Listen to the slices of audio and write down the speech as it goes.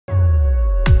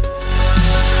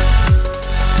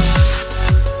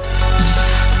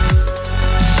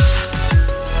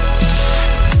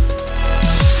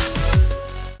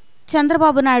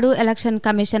Chandrababu Naidu election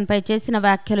commission పై చేసిన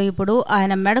వ్యాఖ్యలు ఇప్పుడు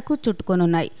ఆయన మెడకు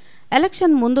చుట్టుకొనున్నాయి.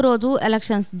 ఎలక్షన్ ముందు రోజు,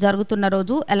 ఎలక్షన్స్ జరుగుతున్న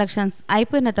రోజు, ఎలక్షన్స్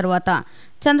అయిపోయిన తర్వాత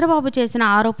చంద్రబాబు చేసిన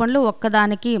ఆరోపణలు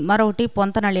ఒక్కదానికి మరొకటి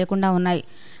పొంతన లేకుండా ఉన్నాయి.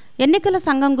 ఎన్నికల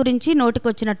సంఘం గురించి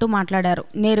నోటికొచ్చినట్టు మాట్లాడారు.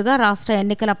 నేరుగా రాష్ట్ర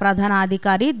ఎన్నికల ప్రధాన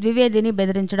అధికారి ద్వివేదిని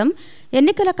బెదిరించడం,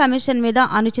 ఎన్నికల కమిషన్ మీద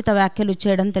అనుచిత వ్యాఖ్యలు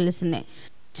చేయడం తెలిసిందే.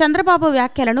 చంద్రబాబు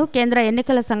వ్యాఖ్యలను కేంద్ర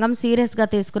ఎన్నికల సంఘం సీరియస్గా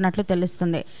తీసుకున్నట్లు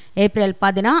తెలుస్తుంది. ఏప్రిల్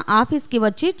 10న ఆఫీస్కి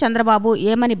వచ్చి చంద్రబాబు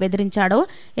ఏమని బెదిరించాడో,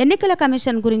 ఎన్నికల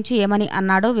కమిషన్ గురించి ఏమని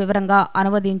అన్నాడో వివరంగా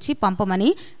అనువదించి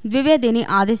పంపమని ద్వివేదిని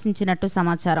ఆదేశించినట్టు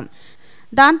సమాచారం.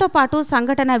 దాంతోపాటు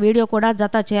సంఘటన వీడియో కూడా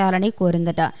జత చేయాలని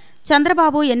కోరిందట.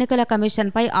 చంద్రబాబు ఎన్నికల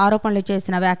కమిషన్పై ఆరోపణలు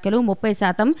చేసిన వ్యాఖ్యలు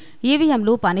 30%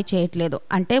 ఈవీఎంలు పని చేయట్లేదు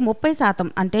అంటే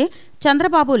 30% అంటే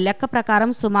చంద్రబాబు లెక్క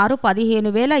ప్రకారం సుమారు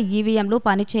 15,000 ఈవీఎంలు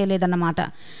పని చేయలేదన్నమాట.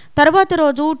 తరువాతి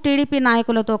రోజు టీడీపీ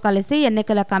నాయకులతో కలిసి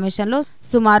ఎన్నికల కమిషన్లో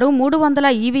సుమారు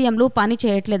 300 ఈవీఎంలు పని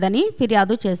చేయట్లేదని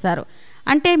ఫిర్యాదు చేశారు.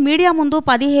 అంటే మీడియా ముందు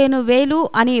 15,000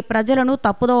 అని ప్రజలను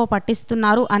తప్పుదోవ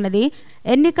పట్టిస్తున్నారు అన్నది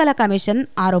ఎన్నికల కమిషన్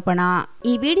ఆరోపణ.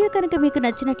 ఈ వీడియో కనుక మీకు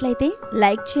నచ్చినట్లయితే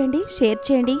లైక్ చేయండి, షేర్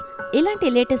చేయండి. ఇలాంటి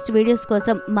లేటెస్ట్ వీడియోస్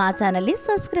కోసం మా ఛానల్ని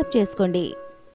సబ్స్క్రైబ్ చేసుకోండి.